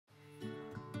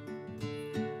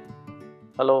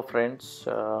Hello friends,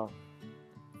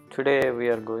 today we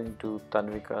are going to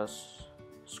Tanvika's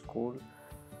school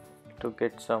to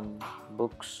get some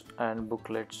books and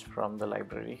booklets from the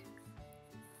library.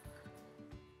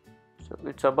 So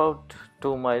it's about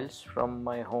 2 miles from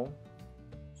my home.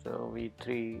 So we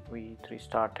three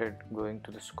started going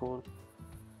to the school.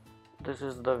 This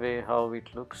is the way how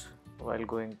it looks while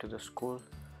going to the school.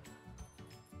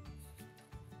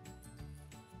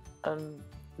 And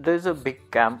there's a big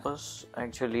campus.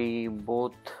 Actually,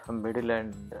 both middle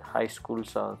and high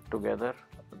schools are together.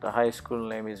 The high school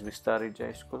name is Vistarij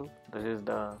High School. This is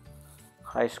the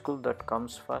high school that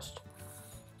comes first,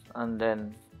 and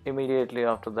then immediately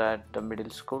after that the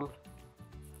middle school.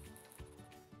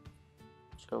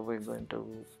 So we're going to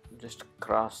just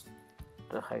cross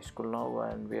the high school now,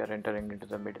 and we are entering into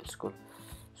the middle school.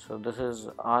 So this is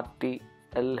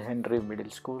RTL Henry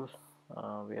Middle School.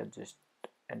 We are just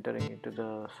entering into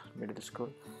the middle school,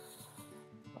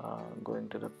 going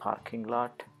to the parking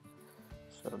lot.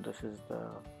 So this is the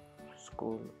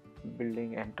school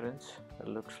building entrance, it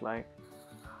looks like,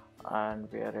 and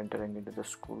we are entering into the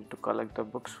school to collect the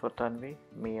books for Tanvi.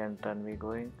 Me and Tanvi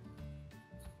going,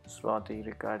 Swati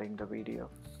recording the video.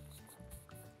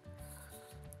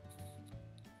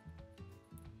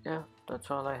 Yeah, that's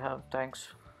all I have. Thanks.